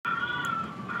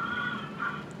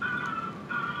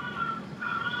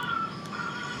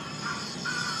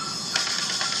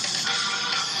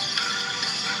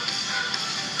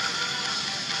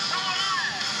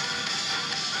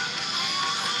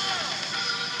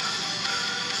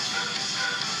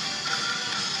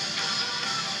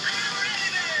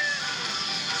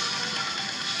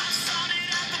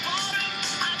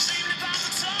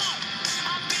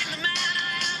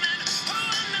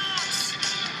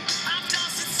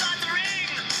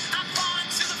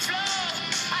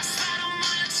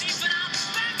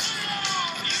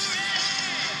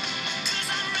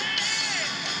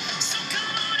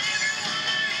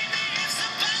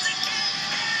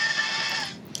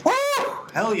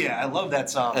Hell yeah, I love that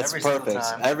song. That's every perfect. Single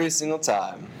time. Every single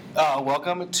time.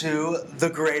 Welcome to the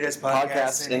greatest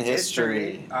podcast in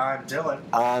history. I'm Dylan.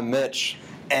 I'm Mitch.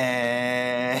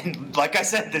 And like I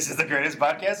said, this is the greatest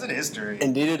podcast in history.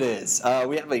 Indeed it is.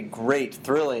 We have a great,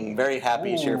 thrilling, very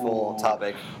happy, cheerful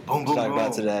topic to talk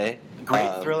about today.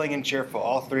 Great, thrilling, and cheerful.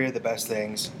 All three are the best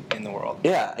things in the world.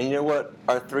 Yeah, and you know what?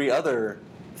 Our three other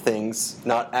things,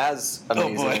 not as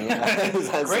amazing.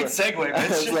 Great segue,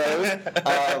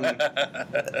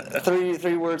 Mitch.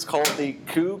 Three words called the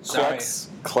Ku Klux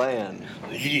Klan.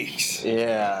 Yeeks.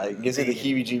 Yeah, it gives you the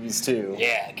heebie-jeebies too.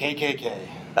 Yeah,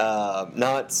 KKK.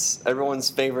 Not everyone's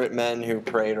favorite men who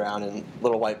parade around in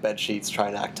little white bed sheets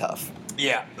trying to act tough.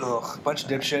 Yeah, bunch of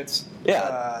dipshits.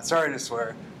 Yeah. Sorry to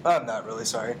swear. I'm not really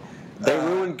sorry. They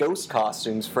ruin ghost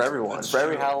costumes for everyone. For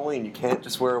every Halloween, you can't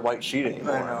just wear a white sheet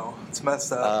anymore. I know. It's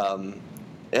messed up.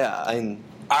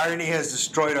 Irony has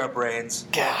destroyed our brains.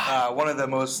 One of the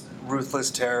most ruthless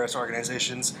terrorist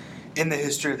organizations in the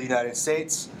history of the United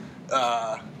States.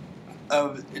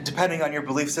 Depending on your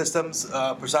belief systems,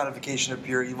 personification of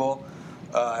pure evil.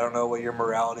 I don't know what your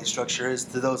morality structure is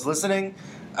to those listening,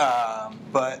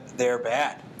 but they're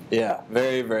bad. Yeah,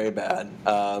 very, very bad.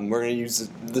 We're going to use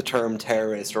the term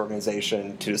terrorist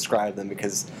organization to describe them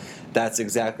because that's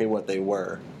exactly what they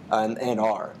were and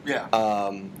are. Yeah.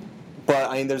 But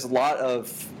I mean, there's a lot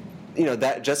of,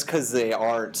 that just because they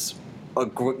aren't a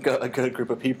good group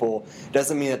of people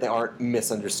doesn't mean that they aren't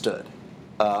misunderstood.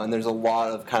 And there's a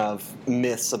lot of kind of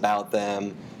myths about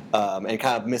them and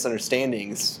kind of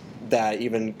misunderstandings that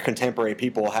even contemporary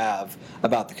people have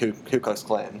about the Ku Klux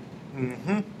Klan.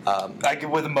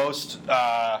 Mm-hmm. With most,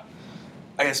 I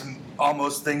guess,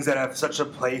 almost things that have such a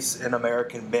place in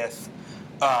American myth,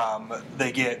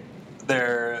 they get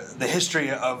the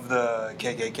history of the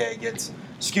KKK gets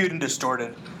skewed and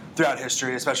distorted throughout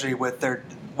history, especially with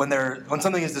when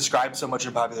something is described so much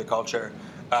in popular culture.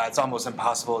 It's almost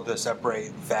impossible to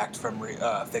separate fact from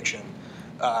fiction,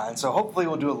 and so hopefully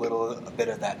we'll do a bit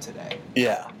of that today.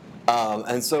 Yeah,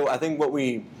 and so I think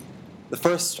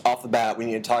first off the bat, we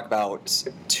need to talk about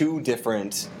two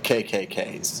different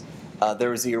KKKs. There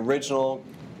was the original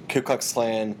Ku Klux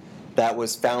Klan that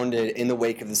was founded in the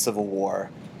wake of the Civil War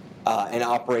and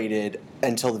operated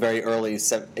until the very early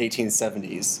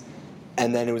 1870s.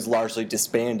 And then it was largely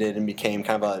disbanded and became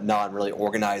kind of a non-really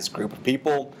organized group of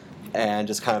people and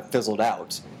just kind of fizzled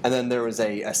out. And then there was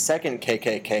a second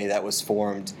KKK that was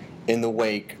formed in the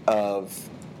wake of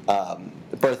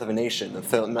The Birth of a Nation, the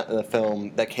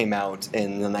film that came out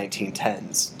in the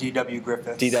 1910s.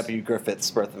 D.W.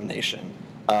 Griffith's Birth of a Nation,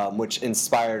 which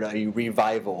inspired a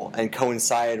revival and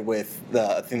coincided with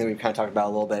the thing that we've kind of talked about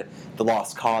a little bit, the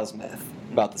Lost Cause myth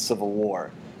about the Civil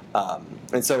War.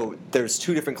 And so there's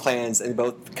two different clans, and they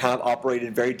both kind of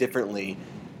operated very differently,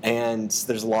 and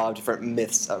there's a lot of different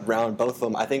myths around both of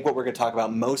them. I think what we're going to talk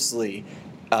about mostly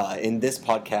in this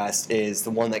podcast is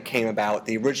the one that came about,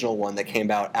 the original one that came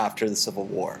about after the Civil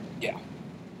War. Yeah.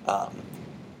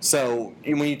 So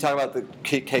when you talk about the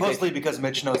KKK... Mostly because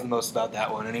Mitch knows the most about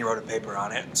that one, and he wrote a paper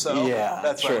on it. So yeah,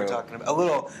 that's what we're talking about. A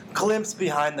little glimpse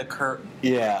behind the curtain.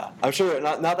 Yeah. I'm sure,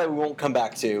 not that we won't come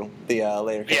back to the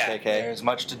later KKK. Yeah, there's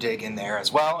much to dig in there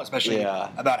as well, especially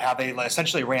about how they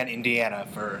essentially ran Indiana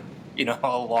for...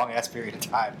 a long-ass period of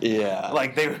time. Yeah.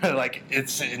 They were,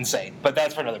 it's insane. But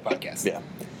that's for another podcast. Yeah.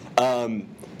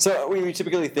 So when we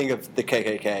typically think of the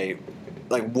KKK,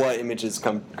 what images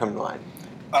come to mind?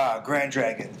 Grand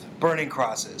Dragons, burning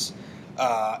crosses,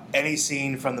 any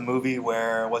scene from the movie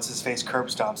where what's-his-face curb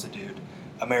stomps a dude,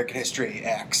 American History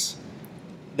X,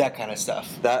 that kind of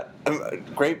stuff. That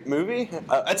great movie?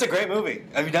 It's a great movie.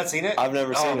 Have you not seen it? I've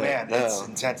never seen it. Oh man, no. It's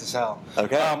intense as hell.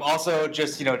 Okay. Also,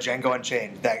 just Django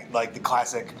Unchained, that the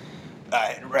classic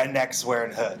rednecks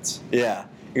wearing hoods. Yeah,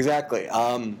 exactly.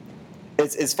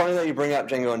 It's funny that you bring up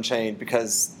Django Unchained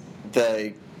because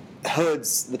the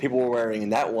hoods the people were wearing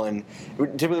in that one,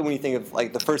 typically when you think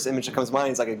of the first image that comes to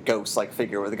mind is a ghost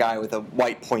figure with a guy with a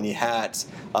white pointy hat,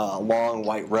 long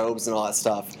white robes and all that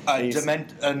stuff. Not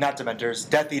Dementors,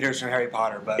 Death Eaters from Harry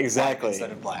Potter, but exactly black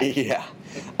instead of black. Yeah.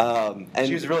 And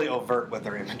she was really overt with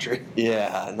her imagery.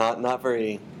 Yeah, not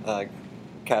very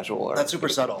casual. That's super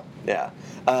subtle. Yeah.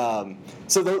 But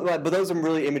those are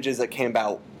really images that came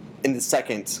about in the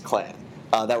second Klan.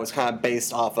 That was kind of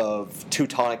based off of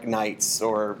Teutonic Knights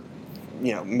or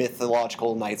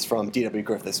mythological knights from D.W.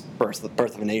 Griffith's Birth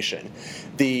of a Nation.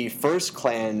 The first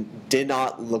Klan did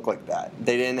not look like that.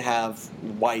 They didn't have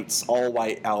all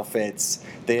white outfits.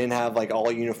 They didn't have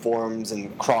all uniforms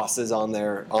and crosses on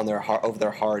their over their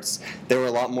hearts. They were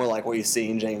a lot more like what you see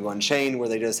in Django Unchained, where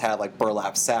they just had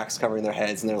burlap sacks covering their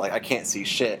heads, and they're like, I can't see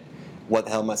shit. What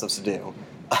the hell am I supposed to do?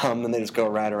 And they just go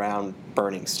right around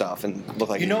burning stuff and look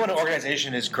like When an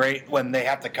organization is great when they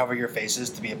have to cover your faces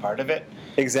to be a part of it.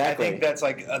 Exactly. I think that's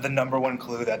like the number one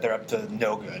clue that they're up to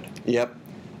no good. Yep.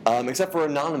 Except for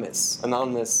Anonymous.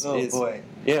 Anonymous is, boy.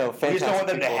 Fantastic. We just don't want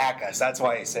them people. to hack us. That's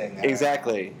why he's saying that.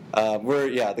 Exactly. We're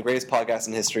the greatest podcast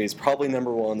in history is probably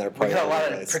number one. They're We probably got a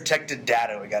lot of protected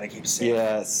data we got to keep safe.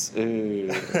 Yes. Ooh.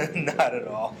 Not at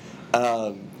all.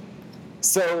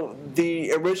 So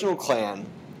the original Klan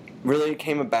really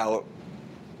came about.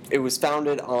 It was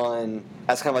founded as kind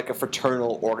of like a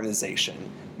fraternal organization.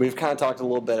 We've kind of talked a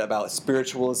little bit about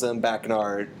spiritualism back in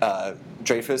our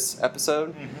Dreyfus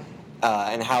episode. Mm-hmm.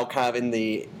 And how kind of in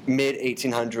the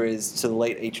mid-1800s to the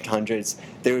late 1800s,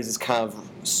 there was this kind of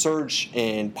surge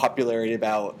in popularity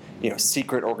about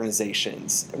secret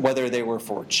organizations, whether they were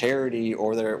for charity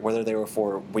or whether they were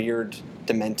for weird,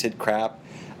 demented crap,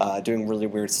 doing really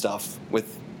weird stuff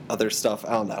with other stuff.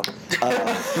 I don't know.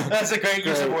 That's a great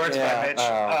use of words by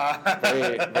Mitch.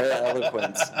 Very, very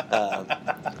eloquent.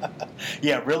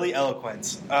 Really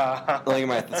eloquent. Let me get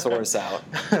my thesaurus out.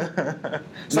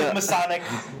 So Masonic,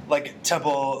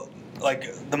 temple,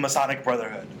 the Masonic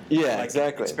Brotherhood. Yeah,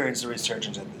 exactly. Experienced a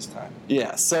resurgence at this time.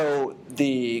 Yeah, so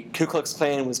the Ku Klux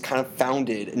Klan was kind of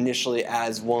founded initially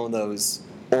as one of those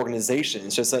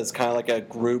organizations, just as kind of like a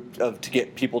group to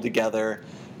get people together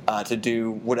to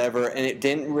do whatever, and it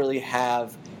didn't really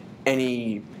have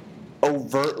any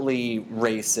overtly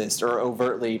racist or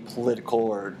overtly political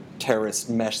or terrorist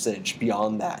message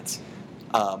beyond that.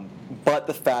 But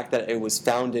the fact that it was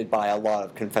founded by a lot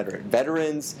of Confederate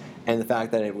veterans and the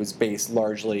fact that it was based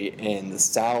largely in the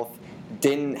South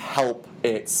didn't help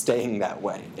it staying that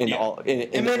way. It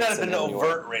may not have been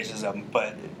overt racism,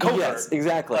 but covert. Yes,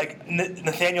 exactly. Like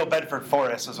Nathaniel Bedford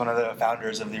Forrest was one of the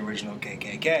founders of the original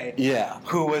KKK. Yeah.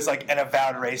 Who was an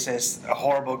avowed racist, a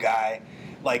horrible guy.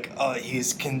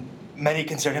 Many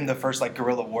consider him the first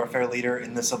guerrilla warfare leader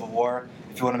in the Civil War.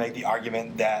 If you want to make the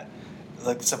argument that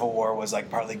the Civil War was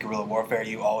partly guerrilla warfare,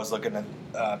 you always look at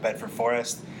Bedford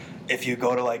Forrest. If you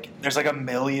go to there's 1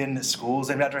 million schools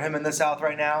named after him in the South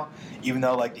right now, even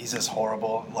though he's this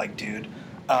horrible dude.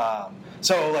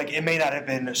 So it may not have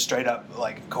been straight up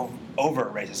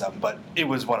overt racism, but it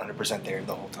was 100% there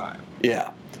the whole time.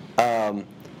 Yeah. I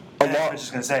was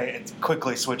just gonna say it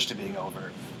quickly switched to being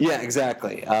overt. Yeah,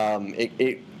 exactly.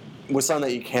 It was something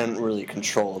that you can't really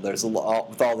control. There's a lot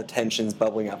with all the tensions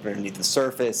bubbling up underneath the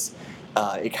surface.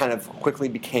 It kind of quickly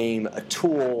became a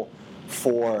tool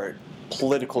for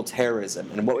political terrorism,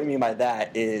 and what we mean by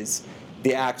that is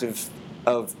the act of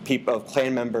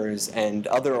Klan members and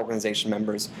other organization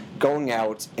members going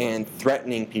out and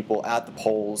threatening people at the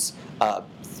polls,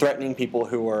 threatening people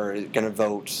who are going to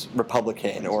vote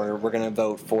Republican or were going to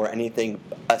vote for anything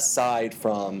aside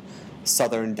from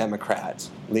Southern Democrat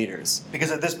leaders.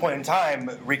 Because at this point in time,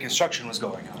 Reconstruction was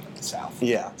going on in the South.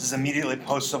 Yeah. This is immediately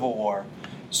post-Civil War,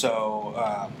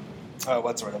 so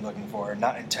what's the word I'm looking for?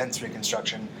 Not intense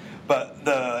Reconstruction, but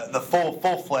the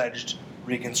full-fledged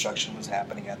Reconstruction was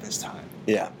happening at this time.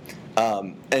 Yeah.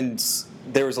 And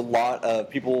there was a lot of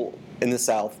people in the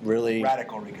South really...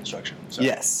 Radical Reconstruction. So.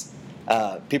 Yes.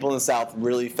 People in the South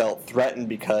really felt threatened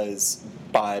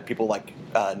by people like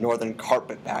Northern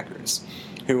Carpetbaggers,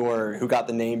 who got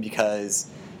the name because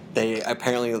they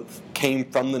apparently came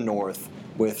from the North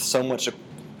with so much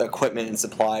equipment and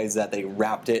supplies that they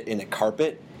wrapped it in a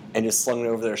carpet and just slung it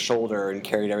over their shoulder and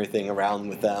carried everything around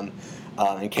with them,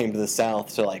 and came to the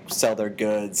South to sell their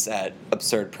goods at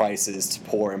absurd prices to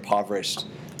poor, impoverished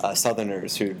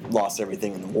Southerners who lost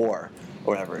everything in the war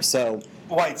or whatever. So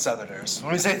white Southerners.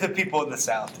 When we say the people in the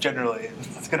South, generally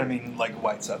it's going to mean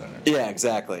white Southerners. Yeah,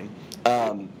 exactly.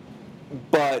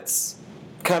 But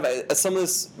kind of a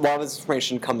lot of this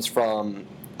information comes from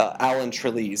Alan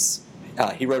Trelease.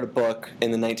 He wrote a book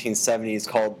in the 1970s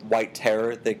called White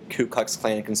Terror, the Ku Klux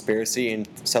Klan Conspiracy in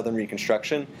Southern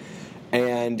Reconstruction.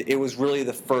 And it was really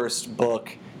the first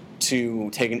book to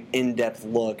take an in-depth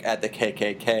look at the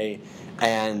KKK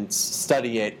and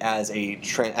study it as it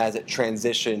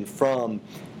transitioned from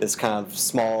this kind of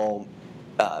small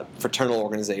fraternal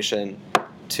organization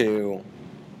to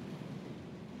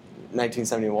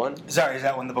 1971. Sorry, is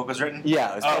that when the book was written?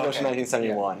 Yeah, it was published in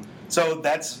 1971. Yeah. So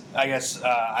that's, I guess,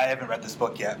 I haven't read this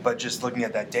book yet, but just looking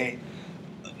at that date,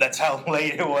 that's how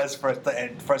late it was for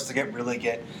us to really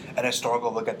get an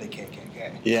historical look at the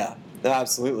KKK. Yeah,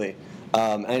 absolutely.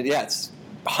 It's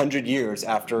 100 years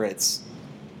after its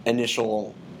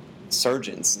initial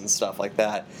surgence and stuff like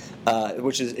that,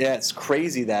 which is, it's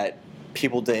crazy that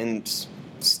people didn't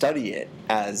study it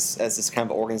as this kind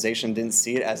of organization, didn't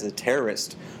see it as a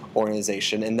terrorist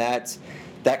organization, and that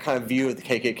kind of view of the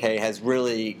KKK has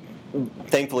really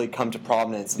thankfully come to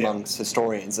prominence amongst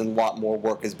historians, and a lot more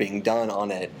work is being done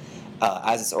on it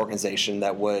as this organization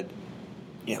that would,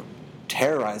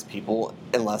 terrorize people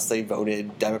unless they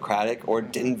voted Democratic or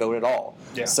didn't vote at all.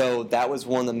 Yeah. So that was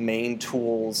one of the main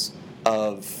tools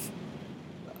of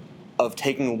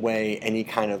taking away any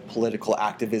kind of political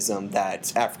activism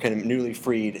that newly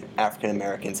freed African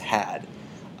Americans had,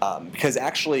 because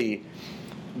actually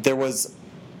there was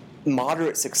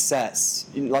moderate success.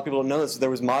 A lot of people don't know this. There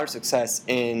was moderate success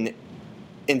in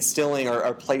instilling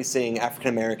or placing African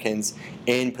Americans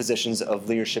in positions of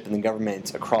leadership in the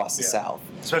government across the South.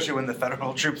 Especially when the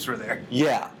federal troops were there.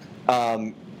 Yeah.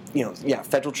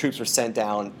 Federal troops were sent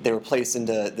down. They were placed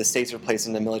into, the states were placed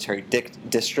into military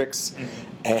districts,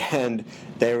 and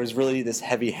there was really this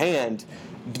heavy hand.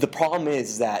 The problem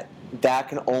is that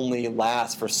can only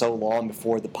last for so long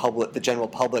before the general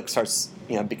public starts,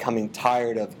 becoming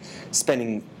tired of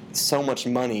spending so much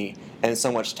money and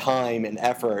so much time and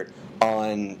effort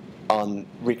on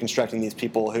reconstructing these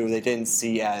people who they didn't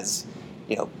see as,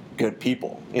 good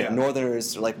people.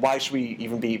 Northerners are like, why should we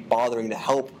even be bothering to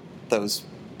help those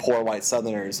poor white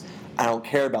Southerners? I don't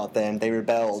care about them. They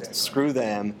rebelled. Exactly. Screw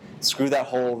them. Screw that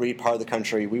whole part of the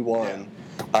country. We won.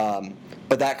 Yeah.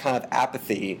 But that kind of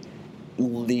apathy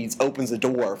opens the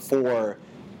door for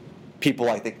people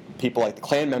like the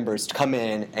Klan members to come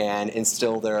in and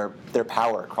instill their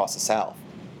power across the South.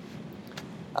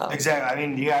 Exactly. I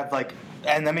mean, you have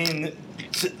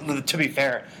to be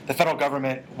fair, the federal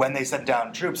government, when they sent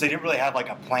down troops, they didn't really have a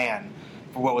plan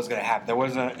for what was going to happen. There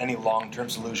wasn't any long-term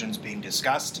solutions being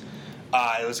discussed.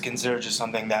 It was considered just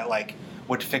something that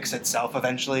would fix itself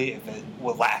eventually if it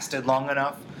lasted long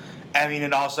enough. I mean,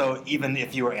 and also, even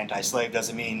if you were anti-slave,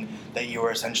 doesn't mean that you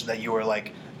were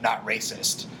not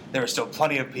racist. There were still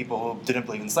plenty of people who didn't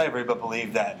believe in slavery, but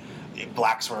believed that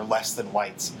blacks were less than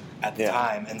whites at the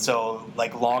time. And so,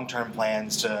 long-term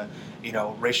plans to,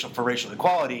 for racial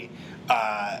equality,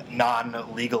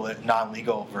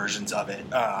 non-legal versions of it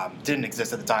didn't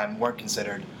exist at the time, weren't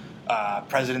considered.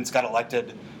 Presidents got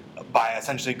elected by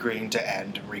essentially agreeing to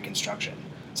end Reconstruction.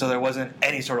 So there wasn't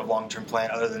any sort of long-term plan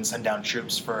other than send down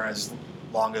troops for as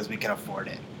long as we can afford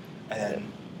it. And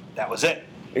that was it.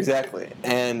 Exactly.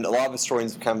 And a lot of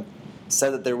historians have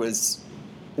said that there was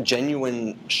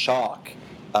genuine shock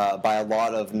by a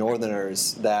lot of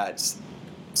Northerners that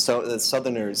the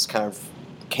Southerners kind of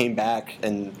came back,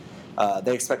 and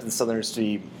they expected the Southerners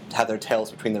to have their tails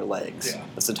between their legs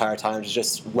this entire time, to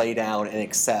just lay down and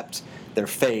accept their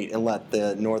fate and let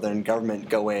the Northern government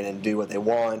go in and do what they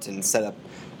want and set up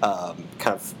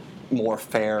kind of more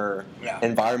fair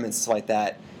environments, stuff like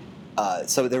that.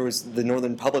 So the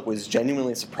Northern public was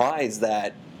genuinely surprised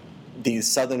that these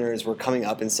Southerners were coming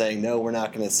up and saying, no, we're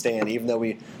not going to stand, even though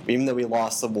we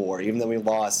lost the war, even though we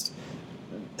lost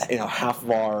half of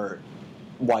our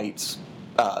white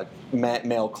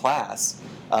male class,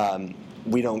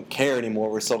 we don't care anymore.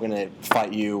 We're still going to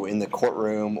fight you in the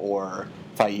courtroom or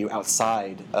fight you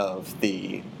outside of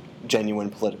the genuine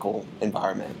political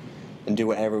environment and do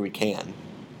whatever we can.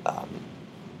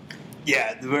 The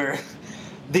end of it,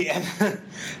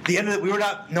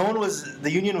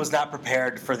 the Union was not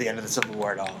prepared for the end of the Civil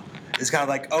War at all. It's kind of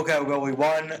like, okay, well, we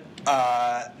won,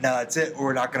 now that's it,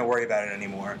 we're not going to worry about it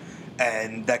anymore.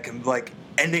 And that can,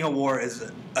 ending a war is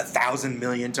 1,000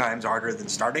 million times harder than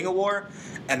starting a war,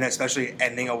 and especially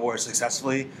ending a war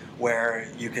successfully, where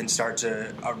you can start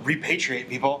to repatriate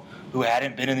people who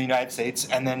hadn't been in the United States,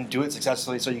 and then do it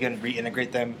successfully so you can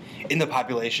reintegrate them in the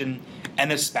population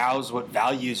and espouse what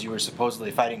values you were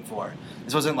supposedly fighting for.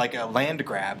 This wasn't like a land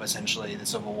grab, essentially, the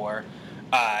Civil War.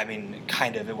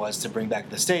 Kind of it was to bring back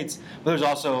the states, but there's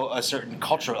also a certain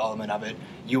cultural element of it.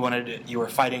 You were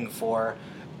fighting for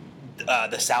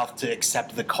the South to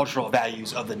accept the cultural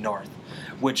values of the North,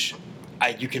 which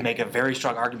you can make a very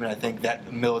strong argument, I think,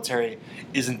 that military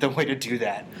isn't the way to do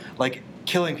that.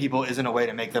 Killing people isn't a way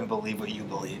to make them believe what you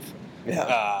believe.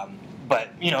 Yeah.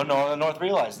 But, the North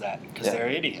realized that because they're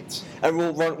idiots. And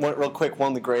we'll run real quick.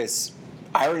 One of the greatest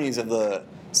ironies of the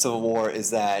Civil War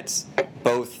is that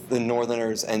both the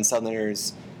Northerners and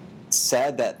Southerners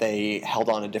said that they held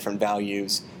on to different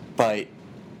values, but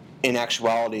in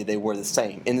actuality they were the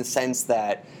same, in the sense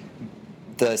that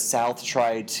the South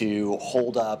tried to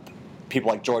hold up people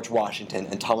like George Washington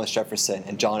and Thomas Jefferson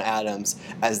and John Adams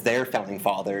as their founding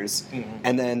fathers,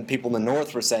 and then people in the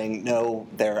North were saying, no,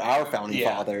 they're our founding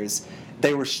fathers.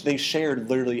 They shared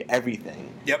literally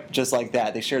everything. Yep. Just like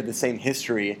that. They shared the same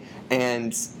history,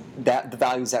 and that the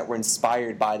values that were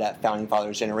inspired by that founding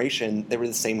fathers generation, they were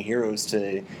the same heroes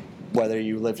to whether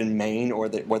you lived in Maine or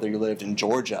whether you lived in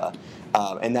Georgia.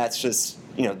 And that's just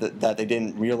that they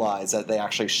didn't realize that they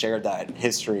actually shared that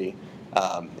history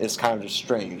is kind of just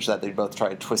strange that they both try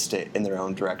to twist it in their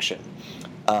own direction.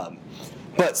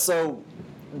 But so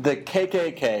the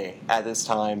KKK at this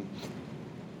time,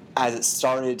 as it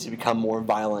started to become more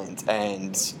violent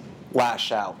and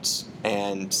lash out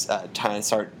and kind of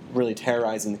start really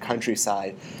terrorizing the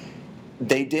countryside,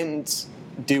 they didn't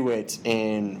do it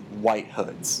in white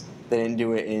hoods. They didn't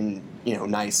do it in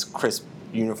nice crisp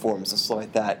uniforms and stuff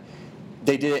like that.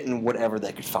 They did it in whatever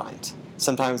they could find.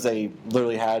 Sometimes they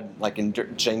literally had, like in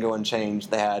Django Unchained,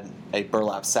 they had a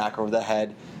burlap sack over the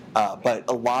head. But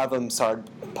a lot of them started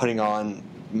putting on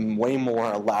way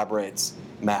more elaborate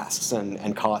masks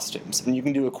and costumes. And you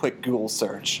can do a quick Google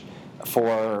search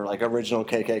for like original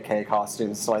KKK costumes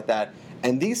and stuff like that.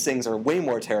 And these things are way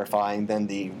more terrifying than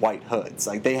the white hoods.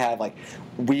 Like they have like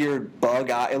weird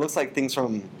bug eye. It looks like things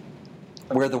from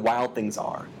Where the Wild Things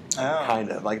Are,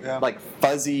 kind of like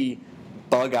fuzzy,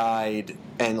 bug-eyed,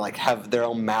 and like have their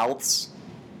own mouths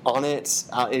on it.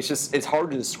 It's hard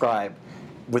to describe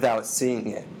without seeing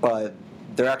it, but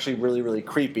they're actually really, really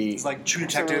creepy. It's like True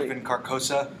Detective in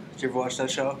Carcosa. Did you ever watch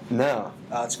that show? No.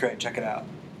 It's great. Check it out.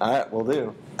 All right, we'll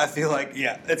do. I feel like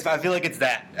it's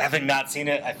that. Having not seen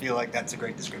it, I feel like that's a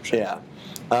great description. Yeah,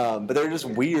 but they're just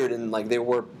weird and like they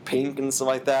wore pink and stuff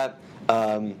like that,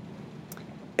 and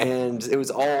it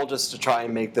was all just to try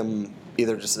and make them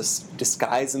either just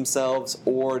disguise themselves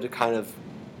or to kind of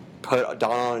put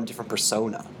Dawn on a different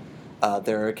persona.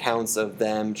 There are accounts of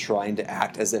them trying to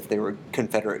act as if they were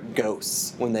Confederate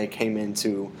ghosts when they came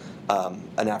into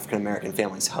an African-American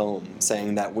family's home,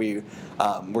 saying that we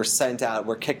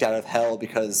were kicked out of hell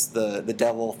because the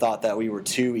devil thought that we were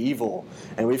too evil,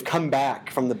 and we've come back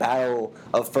from the battle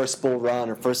of First Bull Run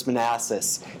or First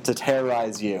Manassas to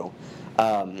terrorize you.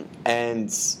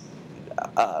 And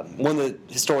one of the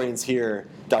historians here,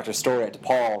 Dr. Story at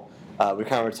DePaul, we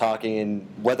kind of were talking and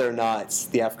whether or not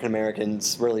the African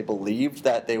Americans really believed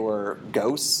that they were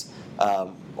ghosts,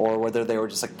 or whether they were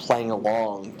just like playing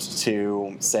along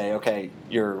to say, okay,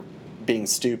 you're being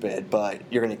stupid, but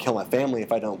you're going to kill my family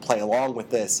if I don't play along with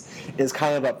this, is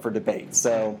kind of up for debate.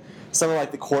 So some of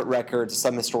like the court records,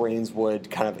 some historians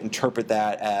would kind of interpret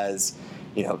that as,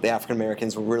 the African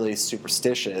Americans were really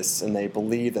superstitious and they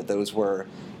believed that those were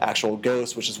actual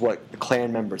ghosts, which is what the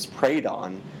Klan members preyed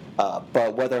on.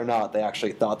 But whether or not they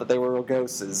actually thought that they were real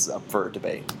ghosts is up for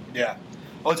debate. Yeah.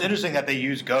 Well, it's interesting that they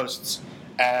use ghosts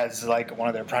as like one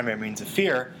of their primary means of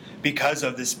fear because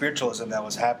of the spiritualism that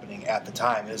was happening at the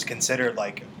time. It was considered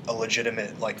like a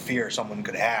legitimate like fear someone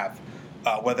could have,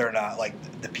 whether or not like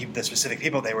the specific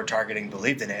people they were targeting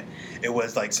believed in it. It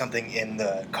was like something in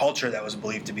the culture that was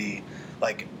believed to be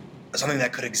like something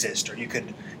that could exist or you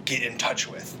could get in touch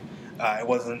with. It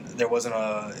wasn't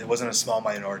a small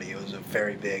minority. It was a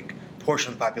very big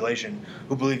portion of the population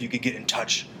who believed you could get in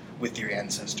touch with your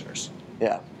ancestors.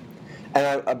 Yeah,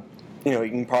 and you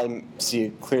can probably see a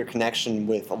clear connection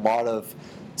with a lot of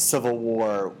Civil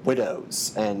War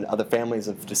widows and other families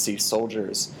of deceased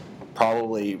soldiers.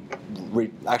 Probably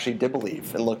actually did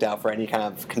believe and looked out for any kind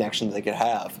of connection they could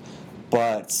have.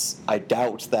 But I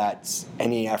doubt that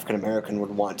any African American would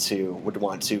want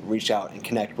to reach out and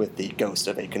connect with the ghost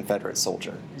of a Confederate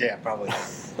soldier. Yeah, probably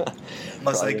not.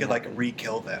 Unless they could like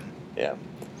re-kill them. Yeah.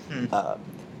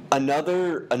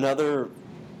 Another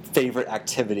favorite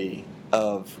activity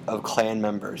of Klan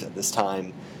members at this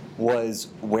time was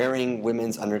wearing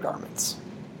women's undergarments.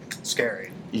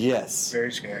 Scary. Yes.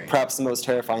 Very scary. Perhaps the most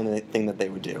terrifying thing that they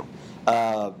would do.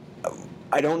 I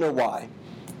don't know why.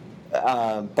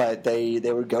 But they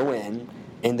would go in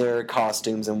their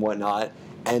costumes and whatnot,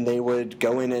 and they would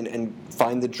go in and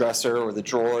find the dresser or the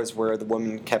drawers where the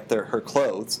woman kept her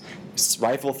clothes,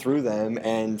 rifle through them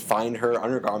and find her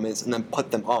undergarments and then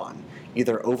put them on,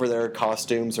 either over their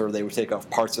costumes or they would take off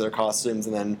parts of their costumes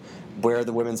and then wear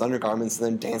the women's undergarments and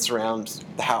then dance around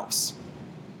the house.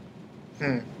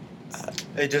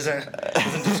 It doesn't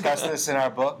discuss this in our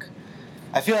book.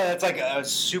 I feel like that's like a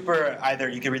super, either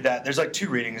you can read that, there's like two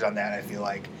readings on that, I feel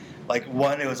like. Like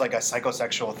one, it was like a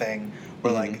psychosexual thing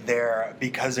where like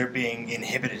because they're being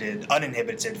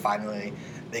uninhibited finally,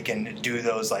 they can do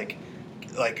those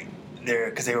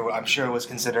because I'm sure it was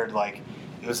considered like,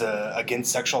 it was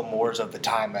against sexual mores of the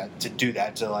time to do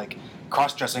that, to like,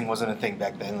 cross-dressing wasn't a thing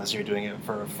back then unless you were doing it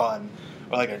for fun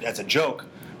or like as a joke.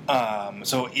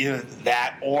 So either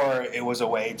that or it was a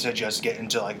way to just get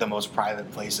into like the most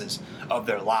private places of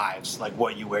their lives. Like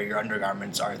what you wear, your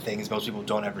undergarments are things most people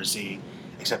don't ever see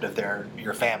except if they're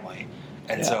your family.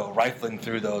 And so rifling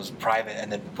through those private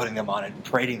and then putting them on and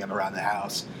parading them around the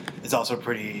house is also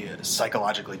pretty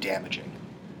psychologically damaging.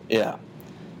 Yeah.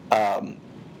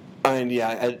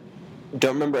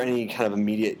 don't remember any kind of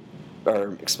immediate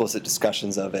or explicit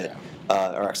discussions of it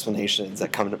or explanations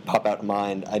that pop out in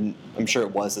mind. I'm sure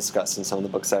it was discussed in some of the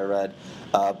books I read,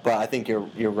 but I think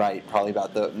you're right probably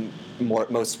about the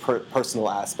most personal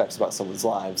aspects about someone's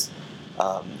lives.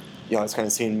 I was kind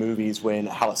of seeing movies when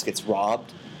a house gets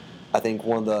robbed. I think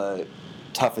one of the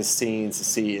toughest scenes to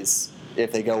see is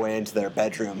if they go into their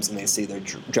bedrooms and they see their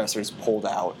dressers pulled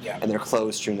out and their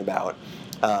clothes strewn about.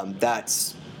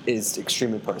 That is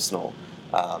extremely personal.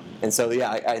 And so,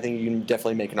 I think you can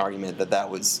definitely make an argument that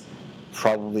was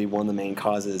probably one of the main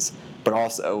causes, but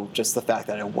also just the fact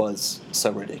that it was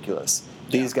so ridiculous.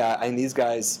 These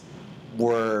guys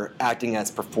were acting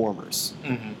as performers,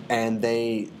 and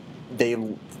they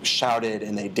shouted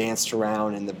and they danced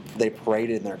around and they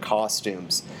paraded in their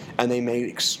costumes, and they made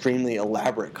extremely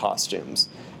elaborate costumes.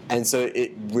 And so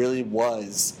it really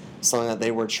was something that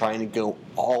they were trying to go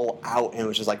all out, and it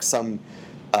was just like some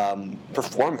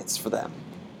performance for them,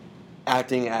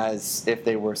 acting as if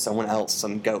they were someone else,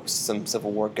 some ghost, some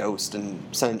Civil War ghost, and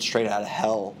sent straight out of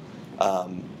hell,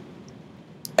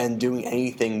 and doing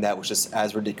anything that was just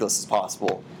as ridiculous as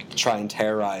possible to try and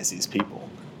terrorize these people.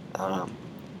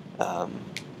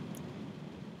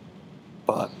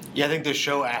 But I think the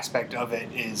show aspect of it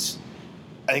is,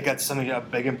 I think that's a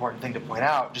big important thing to point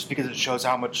out, just because it shows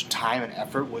how much time and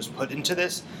effort was put into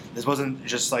this. This wasn't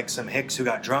just like some hicks who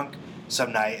got drunk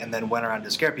some night and then went around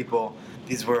to scare people.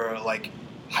 These were like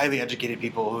highly educated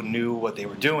people who knew what they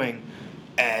were doing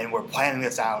and were planning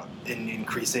this out in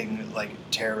increasing like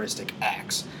terroristic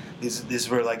acts. These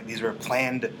were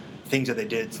planned things that they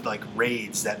did, like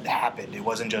raids that happened. It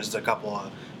wasn't just a couple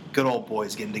of good old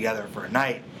boys getting together for a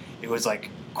night. It was like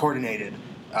coordinated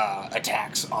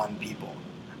attacks on people,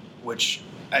 which,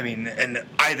 I mean, and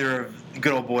either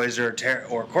good old boys or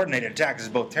coordinated attacks is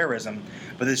both terrorism,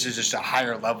 but this is just a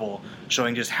higher level,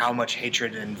 showing just how much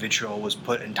hatred and vitriol was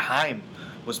put and time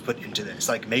was put into this.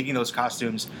 Like, making those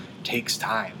costumes takes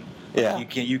time. Yeah.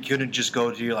 You couldn't just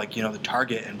go to the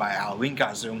Target and buy a Halloween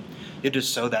costume. You had to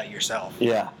sew that yourself.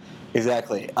 Yeah,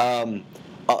 exactly. I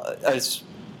just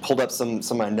pulled up some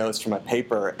of my notes from my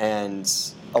paper, and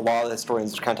a lot of the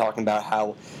historians are kind of talking about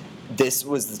how this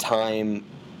was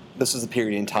the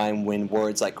period in time when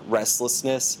words like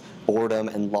restlessness, boredom,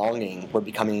 and longing were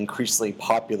becoming increasingly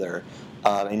popular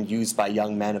and used by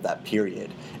young men of that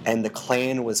period. And the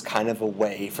Klan was kind of a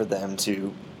way for them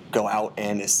to go out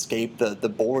and escape the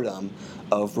boredom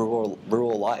of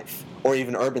rural life or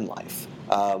even urban life.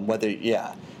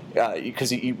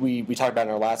 Because we talked about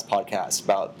in our last podcast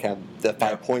about kind of the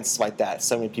 5 points like that.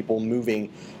 So many people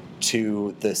moving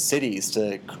to the cities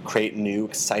to create new,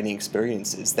 exciting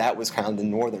experiences. That was kind of the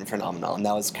northern phenomenon.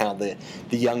 That was kind of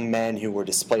the young men who were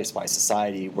displaced by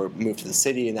society were moved to the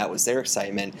city, and that was their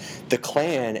excitement. The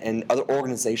Klan and other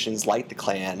organizations like the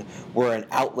Klan were an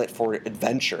outlet for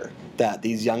adventure that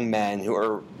these young men who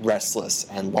are restless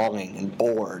and longing and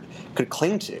bored could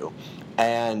cling to.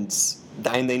 And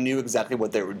they knew exactly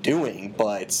what they were doing,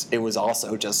 but it was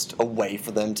also just a way for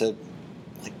them to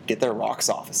get their rocks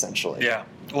off, essentially. Yeah.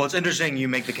 Well, it's interesting you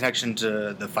make the connection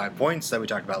to the 5 points that we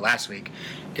talked about last week,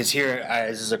 because here,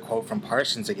 this is a quote from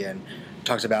Parsons again,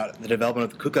 talks about the development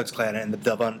of the Ku Klux Klan and the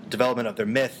development of their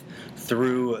myth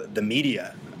through the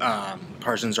media.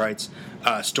 Parsons writes,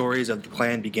 stories of the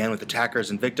Klan began with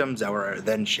attackers and victims that were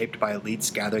then shaped by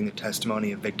elites gathering the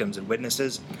testimony of victims and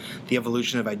witnesses. The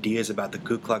evolution of ideas about the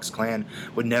Ku Klux Klan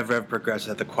would never have progressed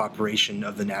without the cooperation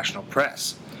of the national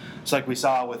press. So like we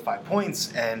saw with 5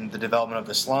 points and the development of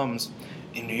the slums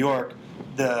in New York,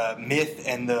 the myth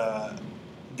and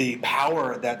the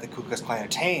power that the Ku Klux Klan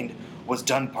attained was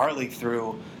done partly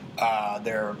through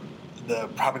the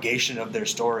propagation of their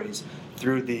stories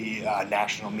through the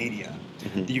national media.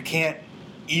 Mm-hmm. You can't,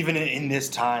 even in this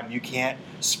time, you can't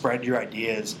spread your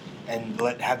ideas and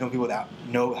let people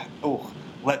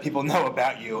know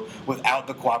about you without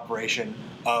the cooperation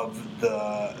of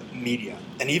the media.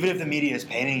 And even if the media is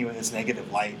painting you in this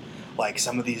negative light, like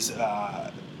some of these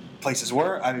places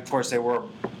were, I mean, of course, there were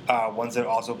ones that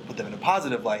also put them in a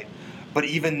positive light, but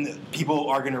even people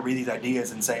are going to read these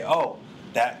ideas and say, oh,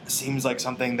 that seems like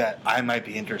something that I might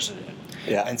be interested in.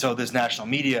 Yeah. And so this national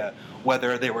media,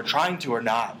 whether they were trying to or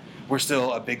not, were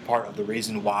still a big part of the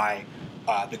reason why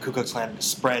the Ku Klux Klan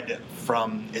spread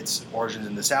from its origins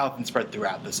in the South and spread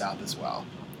throughout the South as well.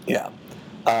 Yeah.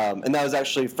 And that was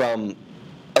actually from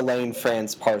Elaine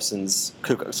France Parsons'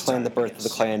 Ku Klux Klan, The Birth of the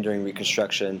Klan During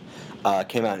Reconstruction,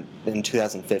 came out in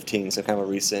 2015, so kind of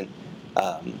a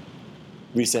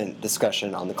recent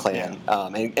discussion on the Klan,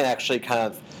 and actually kind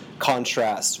of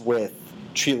contrasts with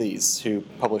Chiles, who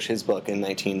published his book in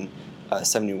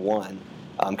 1971,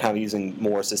 kind of using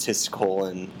more statistical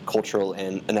and cultural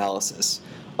analysis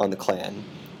on the Klan.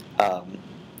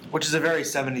 Which is a very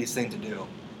 70s thing to do,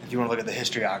 if you want to look at the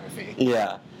historiography.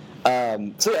 Yeah.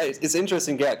 So it's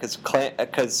interesting, yeah,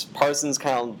 because Parsons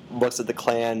kind of looks at the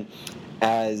Klan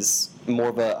as more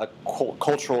of a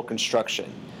cultural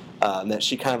construction that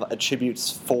she kind of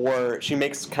attributes she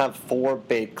makes kind of four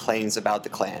big claims about the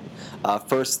Klan.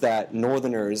 First, that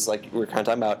Northerners, like we were kind of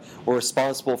talking about, were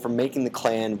responsible for making the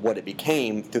Klan what it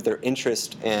became through their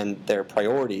interest and their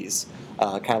priorities,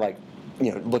 kind of like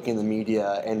looking in the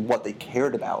media and what they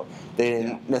cared about. They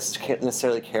didn't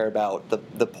necessarily care about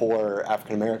the poor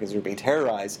African Americans who were being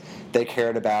terrorized. They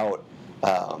cared about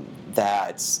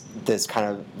that this kind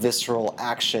of visceral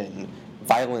action,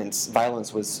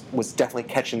 violence was definitely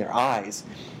catching their eyes,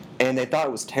 and they thought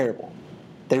it was terrible.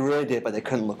 They really did, but they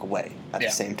couldn't look away at the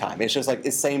same time. It's just like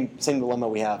the same dilemma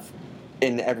we have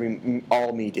in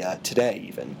all media today,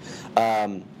 even.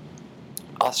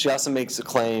 She also makes a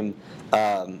claim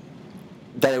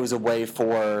that it was a way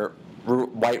for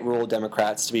white rural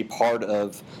Democrats to be part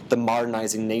of the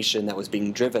modernizing nation that was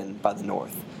being driven by the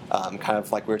North. Kind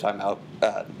of like we were talking about,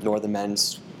 Northern men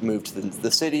moved to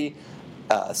the city,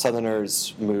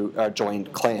 Southerners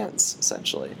joined clans,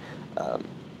 essentially.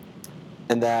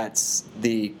 And that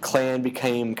the Klan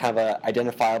became kind of an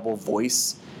identifiable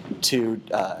voice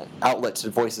outlet to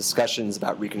voice discussions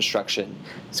about Reconstruction,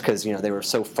 because they were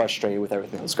so frustrated with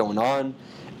everything that was going on,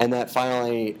 and that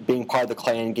finally being part of the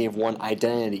Klan gave one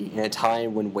identity in a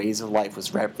time when ways of life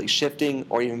was rapidly shifting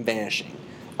or even vanishing,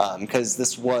 because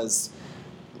this was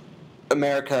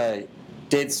America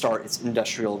did start its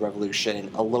industrial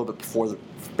revolution a little bit before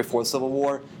the Civil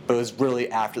War, but it was really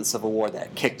after the Civil War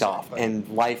that kicked off, and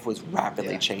life was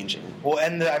rapidly changing. Well,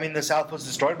 and the South was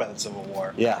destroyed by the Civil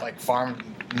War. Yeah, like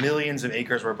millions of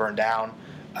acres were burned down.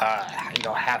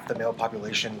 Half the male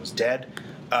population was dead.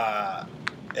 Left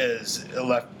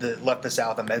the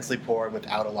South immensely poor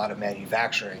without a lot of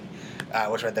manufacturing,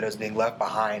 which meant that it was being left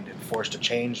behind and forced to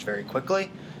change very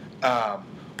quickly,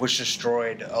 which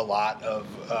destroyed a lot of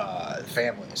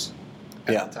families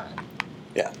at the time.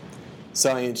 Yeah.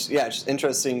 So it's just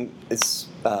interesting. It's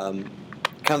kind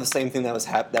of the same thing that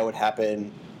would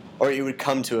happen, or it would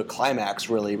come to a climax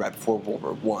really right before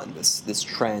World War I. This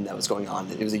trend that was going on.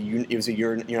 It was a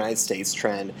United States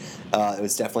trend. It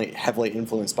was definitely heavily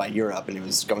influenced by Europe, and it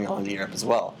was going on in Europe as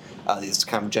well. These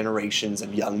kind of generations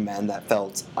of young men that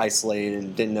felt isolated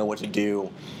and didn't know what to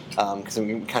do. Because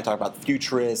we kind of talk about the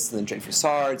futurists and the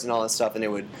Dreyfusards and all that stuff, and it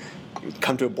would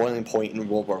come to a boiling point in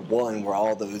World War I where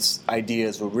all those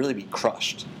ideas would really be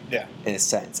crushed, in a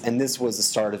sense. And this was the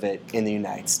start of it in the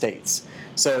United States.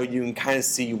 So you can kind of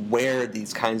see where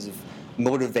these kinds of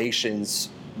motivations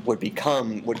would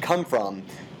come from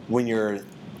when you're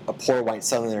a poor white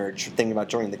Southerner thinking about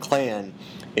joining the Klan.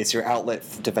 It's your outlet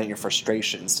to vent your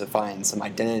frustrations, to find some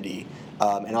identity,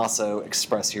 and also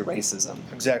express your racism.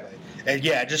 Exactly. And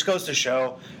it just goes to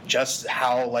show just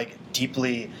how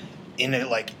deeply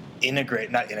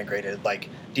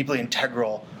deeply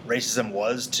integral racism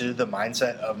was to the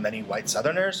mindset of many white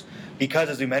Southerners, because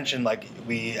as we mentioned,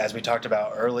 as we talked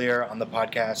about earlier on the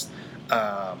podcast,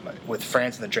 with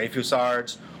France and the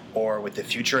Dreyfusards, or with the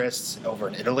futurists over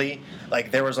in Italy,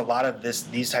 there was a lot of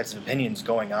these types of opinions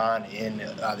going on in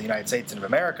the United States and of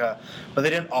America, but they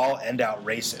didn't all end out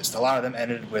racist. A lot of them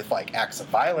ended with acts of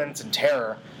violence and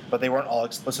terror, but they weren't all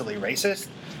explicitly racist.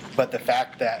 But the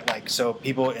fact that so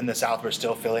people in the South were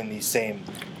still feeling these same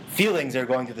feelings, they're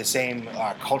going through the same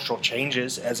cultural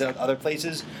changes as in other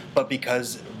places, but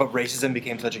racism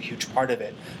became such a huge part of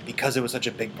it because it was such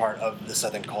a big part of the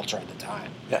Southern culture at the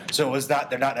time. Yeah. So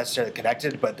they're not necessarily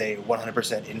connected, but they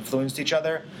 100% influenced each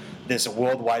other. This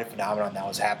worldwide phenomenon that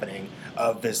was happening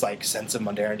of this sense of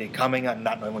modernity coming and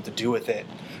not knowing what to do with it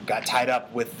got tied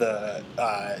up with the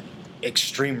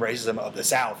extreme racism of the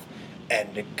South,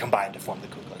 and it combined to form the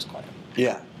Ku Klux Klan.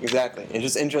 Yeah, exactly. It's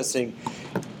just interesting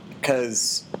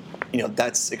because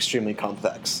that's extremely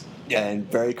complex and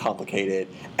very complicated,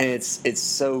 and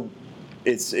it's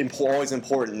always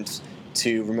important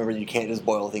to remember you can't just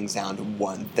boil things down to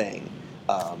one thing.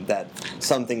 That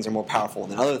some things are more powerful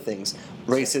than other things.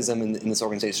 Racism in this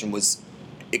organization was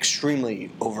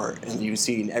extremely overt, and you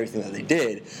see in everything that they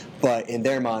did, but in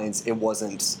their minds, it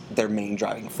wasn't their main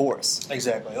driving force.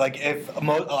 Exactly.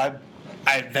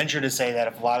 I venture to say that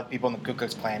if a lot of people in the Ku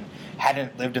Klux Klan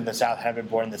hadn't lived in the South, hadn't been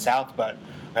born in the South, but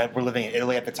were living in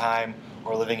Italy at the time,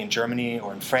 or living in Germany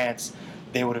or in France,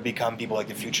 they would have become people like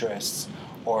the futurists,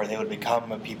 or they would have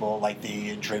become people like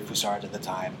the Dreyfusards at the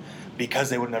time,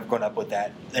 because they wouldn't have grown up with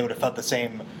that. They would have felt the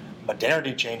same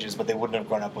modernity changes, but they wouldn't have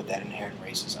grown up with that inherent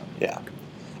racism. Yeah.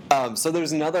 So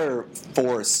there's another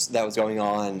force that was going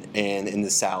on in the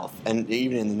South and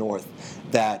even in the North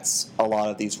that a lot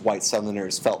of these white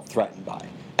Southerners felt threatened by,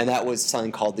 and that was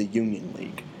something called the Union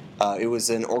League. It was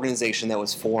an organization that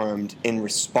was formed in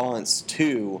response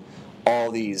to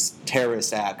all these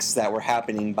terrorist acts that were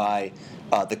happening by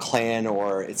the Klan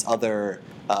or its other.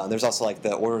 There's also like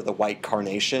the Order of the White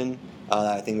Carnation,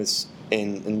 I think was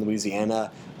in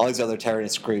Louisiana. All these other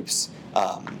terrorist groups.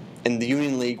 And the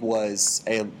Union League was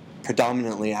a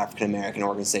predominantly African American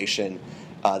organization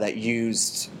that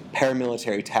used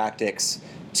paramilitary tactics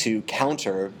to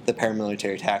counter the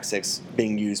paramilitary tactics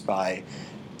being used by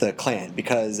the Klan.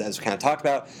 Because, as we kind of talked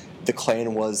about, the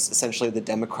Klan was essentially the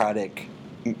democratic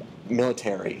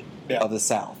military of the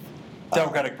South.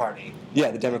 Democratic Party.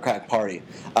 Yeah, the Democratic Party.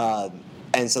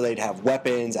 And so they'd have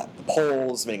weapons at the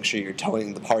polls, making sure you're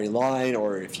towing the party line,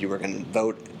 or if you were going to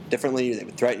vote differently, they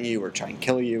would threaten you or try and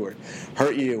kill you or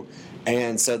hurt you.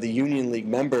 And so the Union League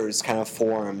members kind of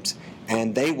formed,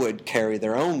 and they would carry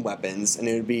their own weapons, and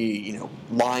it would be,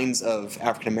 lines of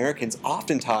African Americans,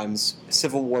 oftentimes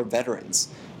Civil War veterans,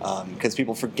 because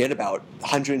people forget about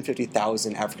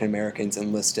 150,000 African Americans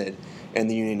enlisted in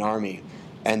the Union Army,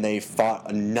 and they fought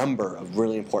a number of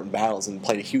really important battles and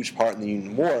played a huge part in the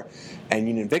Union War and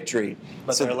Union victory.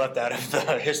 But they're left out of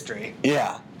the history.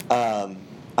 Yeah.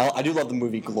 I do love the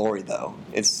movie Glory, though.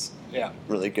 It's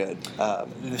really good.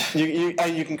 You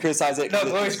can criticize it. No,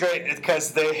 Glory's great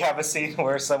because they have a scene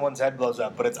where someone's head blows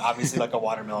up, but it's obviously like a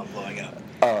watermelon blowing up.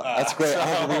 Oh, that's great. I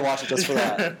have to rewatch it just for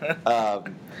that.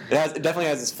 It definitely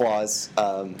has its flaws.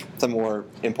 Some more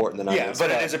important than others. Yeah, but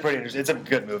it is a pretty interesting. It's a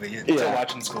good movie to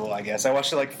watch in school, I guess. I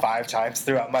watched it like 5 times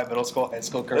throughout my middle school, high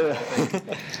school career.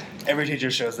 Every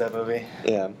teacher shows that movie.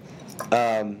 Yeah.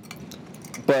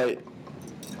 But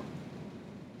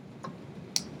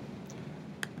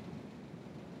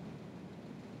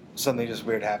something just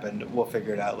weird happened. We'll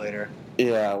figure it out later.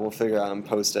 Yeah, we'll figure it out in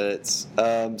post edits.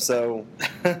 So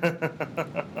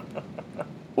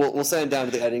we'll send it down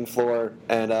to the editing floor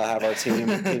and have our team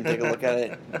take a look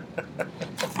at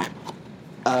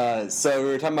it. So we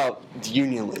were talking about the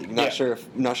Union League. Not sure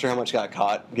how much got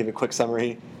caught. Give a quick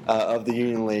summary of the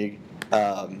Union League.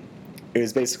 It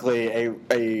was basically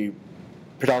a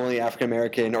predominantly African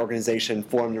American organization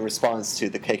formed in response to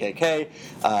the KKK.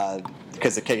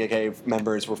 Because the KKK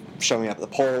members were showing up at the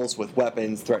polls with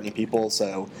weapons, threatening people,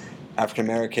 so African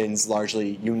Americans,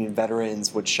 largely Union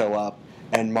veterans, would show up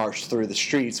and march through the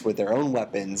streets with their own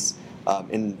weapons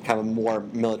in kind of a more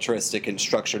militaristic and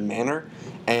structured manner.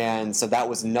 And so that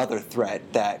was another threat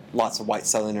that lots of white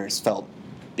Southerners felt,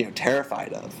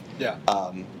 terrified of. Yeah.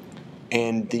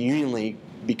 And the Union League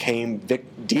became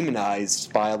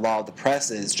demonized by a lot of the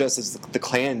presses, just as the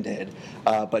Klan did,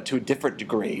 but to a different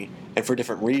degree and for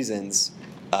different reasons,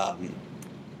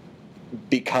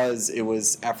 because it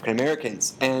was African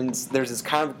Americans. And there's this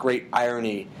kind of great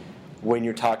irony when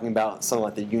you're talking about something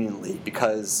like the Union League,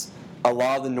 because a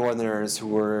lot of the Northerners who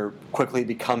were quickly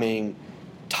becoming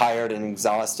tired and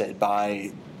exhausted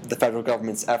by the federal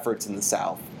government's efforts in the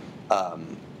South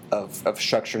of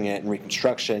structuring it and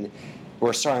Reconstruction,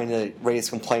 were starting to raise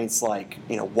complaints like,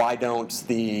 why don't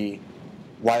the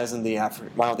African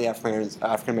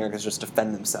Americans just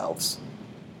defend themselves?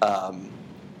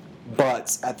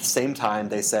 But at the same time,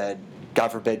 they said, God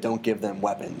forbid, don't give them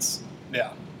weapons.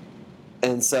 Yeah.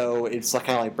 And so it's kind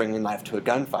of like bringing a knife to a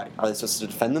gunfight. Are they supposed to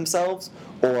defend themselves,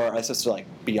 or are they supposed to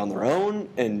be on their own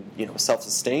and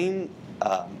self-sustain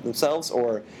themselves,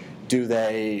 or do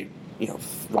they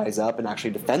rise up and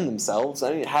actually defend themselves?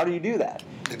 I mean, how do you do that?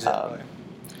 Exactly.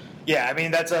 Yeah, I mean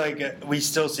that's we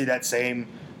still see that same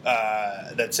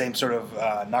sort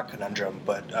of not conundrum,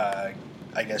 but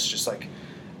I guess just like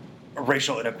a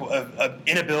racial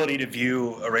inability to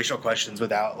view racial questions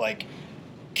without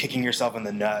kicking yourself in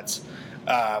the nuts.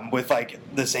 With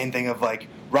the same thing of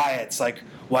riots,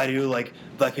 why do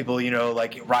black people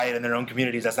riot in their own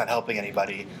communities? That's not helping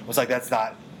anybody. It's that's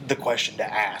not the question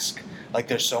to ask.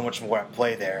 There's so much more at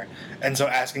play there, and so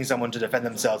asking someone to defend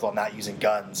themselves while not using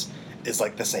guns is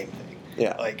the same thing.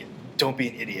 Yeah. Don't be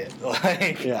an idiot.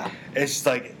 Yeah. It's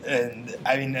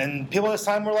and people at this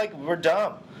time were we're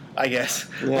dumb, I guess.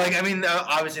 Yeah.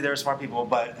 Obviously there are smart people,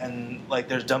 but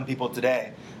there's dumb people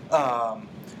today.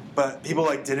 But people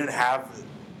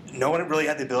no one really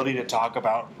had the ability to talk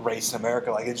about race in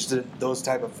America. It just didn't, those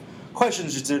type of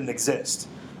questions just didn't exist.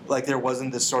 There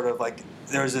wasn't this sort of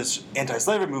there was this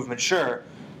anti-slavery movement, sure,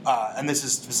 and this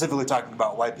is specifically talking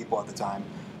about white people at the time.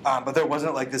 But there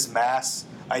wasn't this mass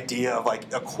idea of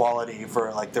equality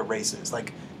for the races.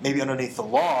 Maybe underneath the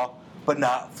law, but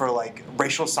not for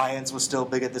racial science was still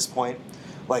big at this point.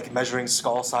 Measuring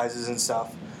skull sizes and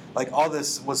stuff. Like all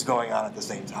this was going on at the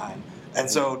same time. And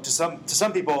so to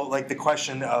some people, like the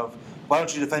question of why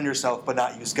don't you defend yourself but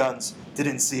not use guns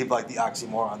didn't seem like the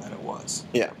oxymoron that it was.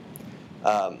 Yeah.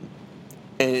 And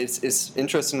it's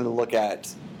interesting to look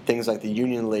at things like the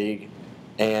Union League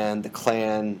and the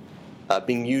Klan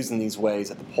being used in these ways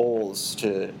at the polls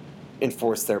to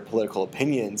enforce their political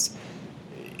opinions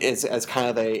as kind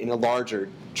of in a larger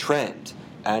trend.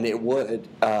 And it would,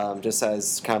 just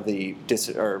as kind of the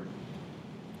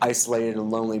isolated and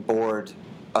lonely, bored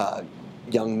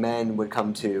young men would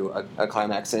come to a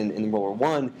climax in World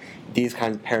War I, these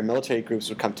kinds of paramilitary groups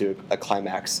would come to a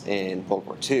climax in World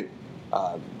War II.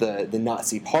 The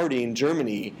Nazi Party in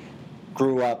Germany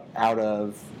grew up out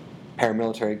of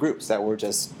paramilitary groups that were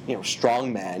just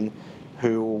strong men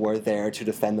who were there to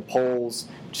defend the Poles,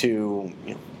 to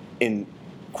in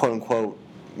quote unquote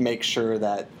make sure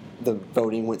that the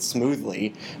voting went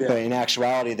smoothly, but in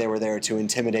actuality they were there to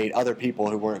intimidate other people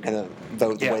who weren't going to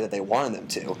vote the way that they wanted them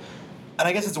to. And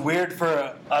I guess it's weird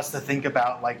for us to think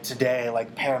about like today,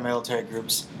 like paramilitary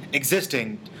groups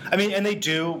existing. I mean, and they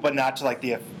do, but not to like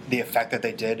the effect that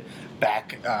they did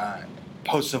back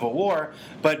post Civil War.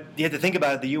 But you have to think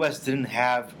about it. The U.S. didn't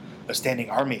have a standing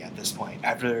army at this point.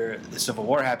 After the Civil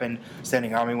War happened,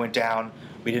 standing army went down.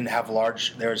 We didn't have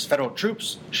there was federal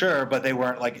troops, sure, but they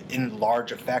weren't like in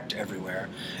large effect everywhere.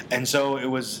 And so it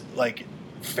was like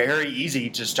very easy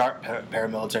to start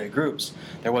paramilitary groups.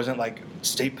 There wasn't like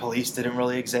state police didn't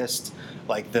really exist,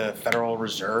 like the Federal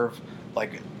Reserve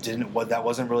that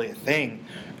wasn't really a thing.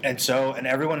 And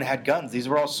everyone had guns. These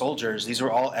were all soldiers. These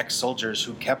were all ex-soldiers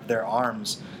who kept their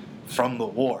arms from the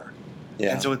war.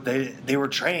 Yeah. And so they were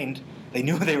trained. They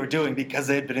knew what they were doing because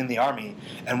they had been in the army.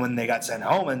 And when they got sent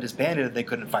home and disbanded, they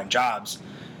couldn't find jobs.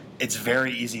 It's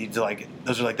very easy to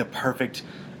those are like the perfect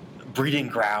breeding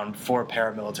ground for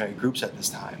paramilitary groups at this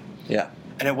time. Yeah.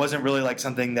 And it wasn't really like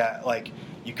something that like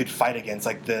you could fight against.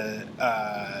 Like the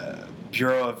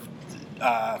Bureau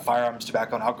of Firearms,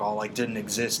 Tobacco, and Alcohol didn't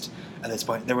exist at this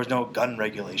point. There was no gun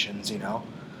regulations,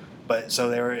 But so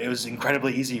it was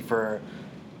incredibly easy for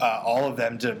all of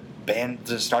them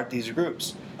to start these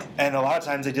groups. And a lot of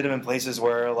times they did them in places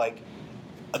where like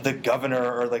the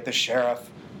governor or like the sheriff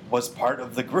was part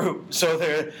of the group. So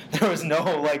there was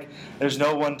no there's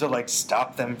no one to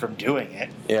stop them from doing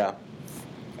it. Yeah.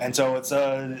 And so it was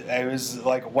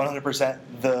 100%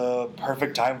 the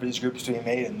perfect time for these groups to be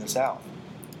made in the South.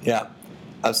 Yeah,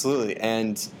 absolutely.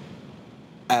 And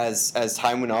as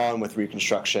time went on with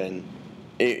Reconstruction,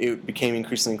 it became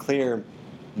increasingly clear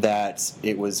that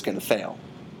it was going to fail.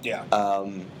 Yeah.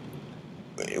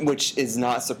 Which is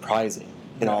not surprising,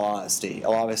 in all honesty. A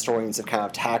lot of historians have kind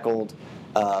of tackled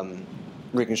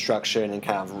Reconstruction and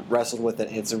kind of wrestled with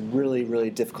it. It's a really, really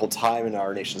difficult time in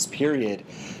our nation's period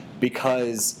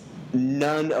because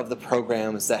none of the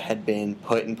programs that had been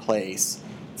put in place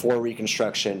for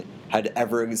Reconstruction had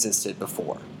ever existed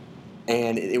before.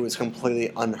 And it was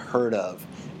completely unheard of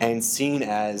and seen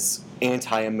as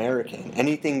anti-American.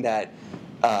 Anything that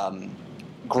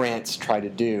Grant tried to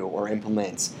do or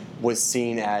implement was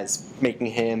seen as making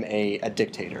him a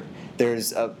dictator.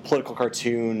 There's a political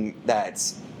cartoon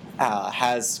that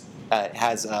has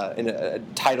a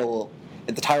title.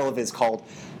 The title of it is called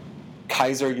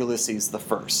Kaiser Ulysses I,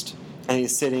 and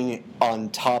he's sitting on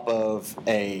top of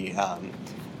a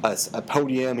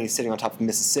podium. He's sitting on top of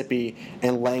Mississippi,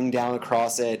 and laying down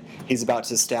across it, he's about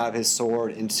to stab his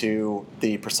sword into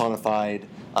the personified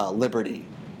liberty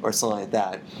or something like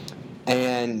that.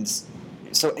 And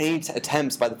so any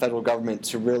attempts by the federal government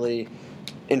to really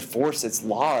enforce its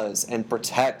laws and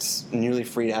protect newly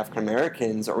freed African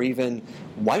Americans or even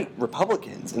white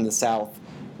Republicans in the South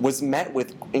was met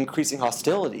with increasing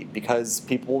hostility because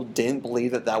people didn't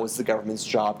believe that was the government's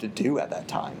job to do at that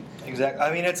time. Exactly.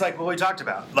 I mean, it's like what we talked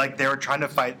about. Like, they were trying to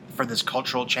fight for this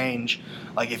cultural change.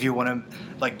 Like, if you want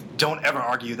to, don't ever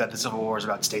argue that the Civil War is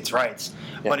about states' rights.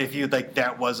 Yeah. But if you,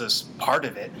 that was a part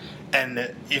of it.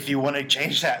 And if you want to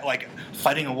change that,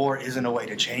 fighting a war isn't a way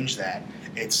to change that.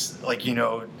 It's,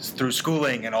 through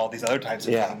schooling and all these other types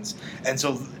of things. And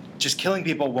so just killing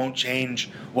people won't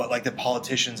change what, the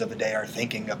politicians of the day are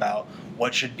thinking about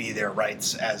what should be their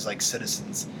rights as,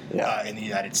 citizens in the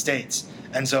United States.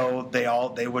 And so they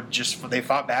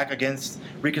fought back against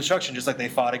Reconstruction just like they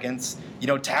fought against,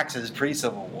 taxes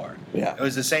pre-Civil War. Yeah. It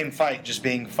was the same fight just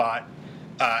being fought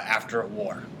after a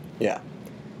war. Yeah.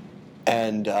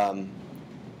 And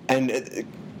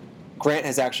Grant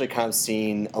has actually kind of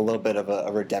seen a little bit of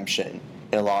a redemption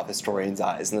in a lot of historians'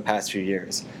 eyes in the past few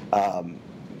years,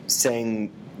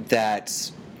 saying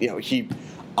that, he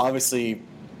obviously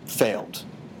failed.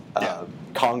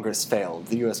 Congress failed.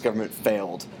 The U.S. government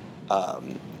failed.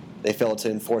 They failed to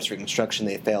enforce Reconstruction.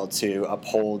 They failed to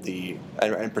uphold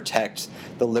and protect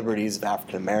the liberties of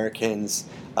African Americans.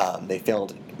 They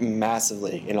failed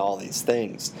massively in all these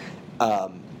things.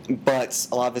 But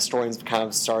a lot of historians kind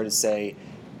of started to say,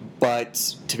 but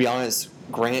to be honest,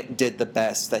 Grant did the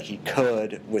best that he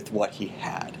could with what he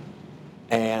had.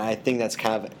 And I think that's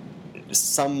kind of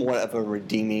somewhat of a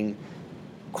redeeming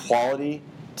quality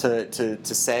to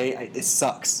say. It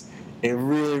sucks. It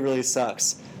really, really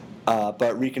sucks.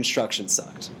 But Reconstruction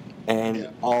sucked. And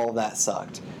all of that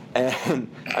sucked. And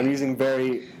I'm using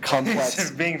very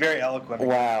complex... Being very eloquent.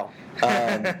 Wow.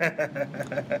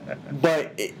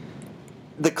 But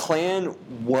the Klan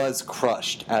was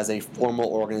crushed as a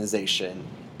formal organization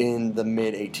in the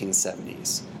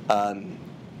mid-1870s.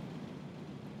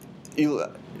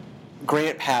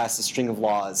 Grant passed a string of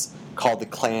laws called the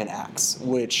Klan Acts,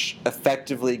 which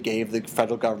effectively gave the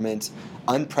federal government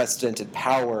unprecedented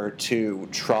power to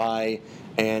try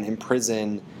and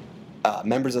imprison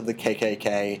members of the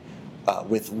KKK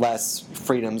with less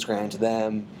freedoms granted to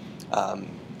them,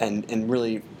 and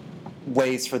really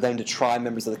ways for them to try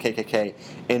members of the KKK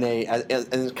in kind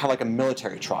of like a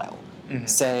military trial,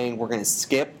 saying we're going to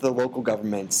skip the local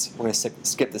governments, we're going to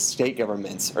skip the state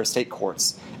governments or state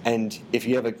courts, and if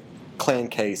you have a Klan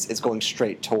case, it's going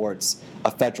straight towards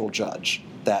a federal judge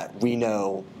that we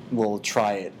know will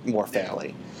try it more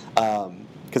fairly.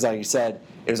 Because like you said,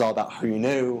 it was all about who you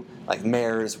knew. Like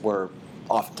mayors were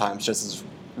oftentimes just as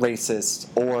racist,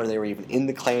 or they were even in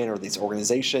the Klan or these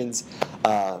organizations.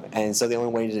 And so the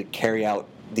only way to carry out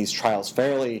these trials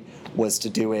fairly was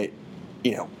to do it,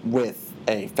 with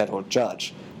a federal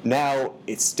judge. Now,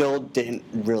 it still didn't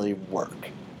really work.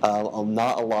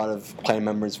 Not a lot of Klan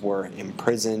members were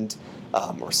imprisoned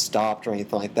or stopped or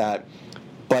anything like that.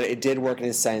 But it did work in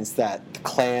a sense that the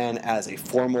Klan, as a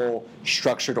formal,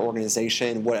 structured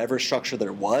organization, whatever structure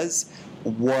there was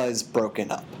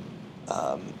broken up.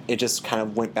 It just kind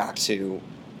of went back to...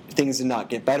 Things did not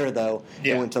get better, though.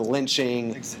 Yeah. It went to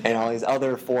lynching and all these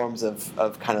other forms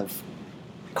of kind of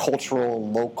cultural,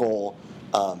 local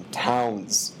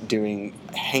towns doing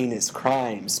heinous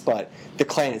crimes. But the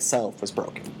Klan itself was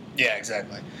broken. Yeah,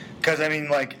 exactly. Because, that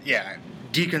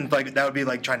would be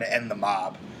like trying to end the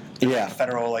mob. Yeah.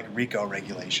 Federal, RICO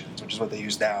regulations, which is what they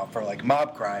use now for,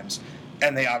 mob crimes.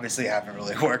 And they obviously haven't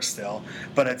really worked still.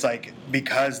 But it's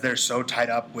because they're so tied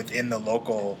up within the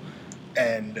local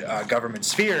and government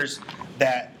spheres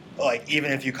that,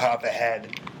 even if you cut off a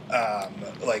head,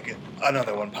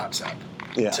 another one pops up.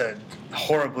 Yeah. To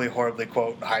horribly, horribly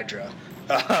quote Hydra.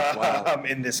 Wow.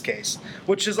 In this case,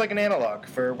 which is like an analog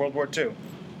for World War II.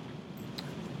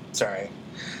 Sorry.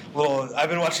 I've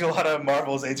been watching a lot of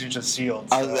Marvel's Agents of S.H.I.E.L.D.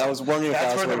 So I was wondering if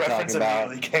that's where the we're reference talking about.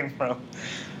 immediately came from.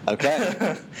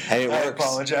 Okay. Hey, it works. I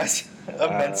apologize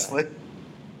immensely.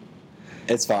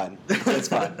 It's fine. It's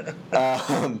fine.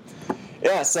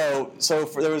 Yeah, so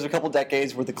there was a couple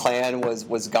decades where the Klan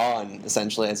was gone,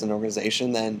 essentially, as an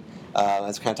organization. Then,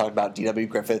 as we kind of talked about, D.W.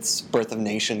 Griffith's Birth of a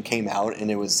Nation came out, and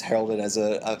it was heralded as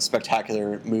a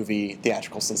spectacular movie,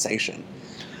 theatrical sensation.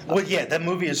 Well, yeah, that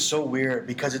movie is so weird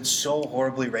because it's so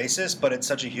horribly racist, but it's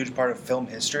such a huge part of film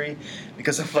history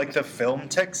because of the film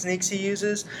techniques he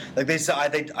uses.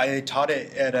 I taught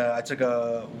it at I took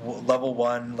a level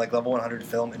 100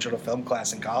 film intro to film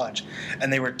class in college,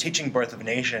 and they were teaching Birth of a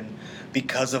Nation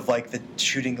because of the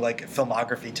shooting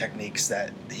filmography techniques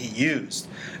that he used.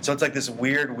 So it's this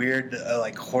weird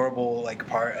horrible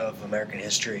part of American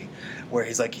history where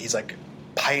he's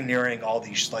pioneering all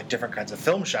these different kinds of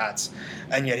film shots,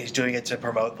 and yet he's doing it to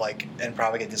promote and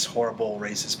propagate this horrible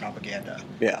racist propaganda.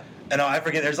 Yeah. And I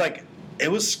forget, there's it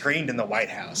was screened in the White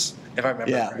House, if I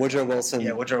remember. Yeah, correctly. Woodrow Wilson.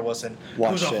 Yeah, Woodrow Wilson, who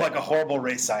was a horrible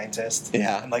race scientist.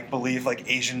 Yeah. And believed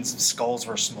Asians' skulls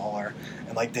were smaller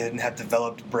and they didn't have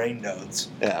developed brain nodes.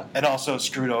 Yeah. And also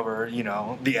screwed over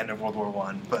the end of World War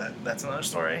I. But that's another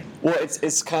story. Well,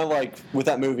 it's kind of with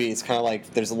that movie, it's kind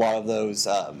of there's a lot of those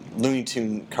Looney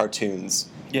Tune cartoons.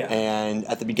 Yeah. And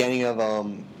at the beginning of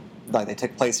them, they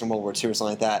took place in World War II or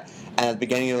something like that. And at the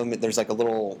beginning of them, there's a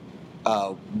little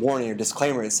warning or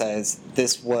disclaimer. It says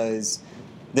this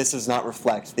does not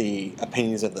reflect the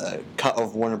opinions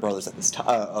of Warner Brothers at this time,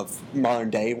 of modern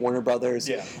day Warner Brothers.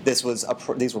 Yeah. These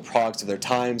were products of their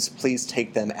times. Please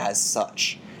take them as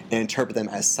such and interpret them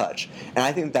as such. And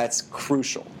I think that's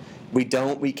crucial. We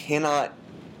cannot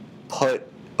put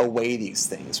away these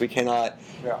things. We cannot,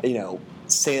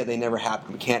 say that they never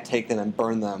happened. We can't take them and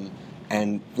burn them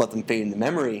and let them fade into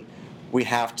memory. We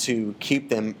have to keep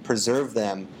them, preserve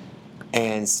them,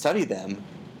 and study them,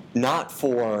 not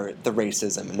for the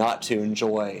racism, not to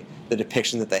enjoy the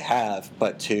depiction that they have,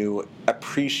 but to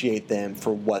appreciate them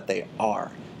for what they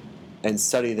are. and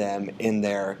study them in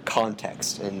their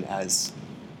context and as,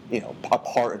 a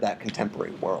part of that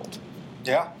contemporary world.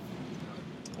 Yeah.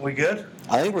 We good?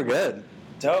 I think we're good.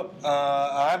 Dope.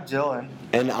 I'm Dylan.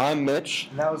 And I'm Mitch.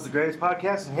 And that was the greatest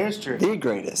podcast in history. The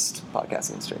greatest podcast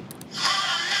in history.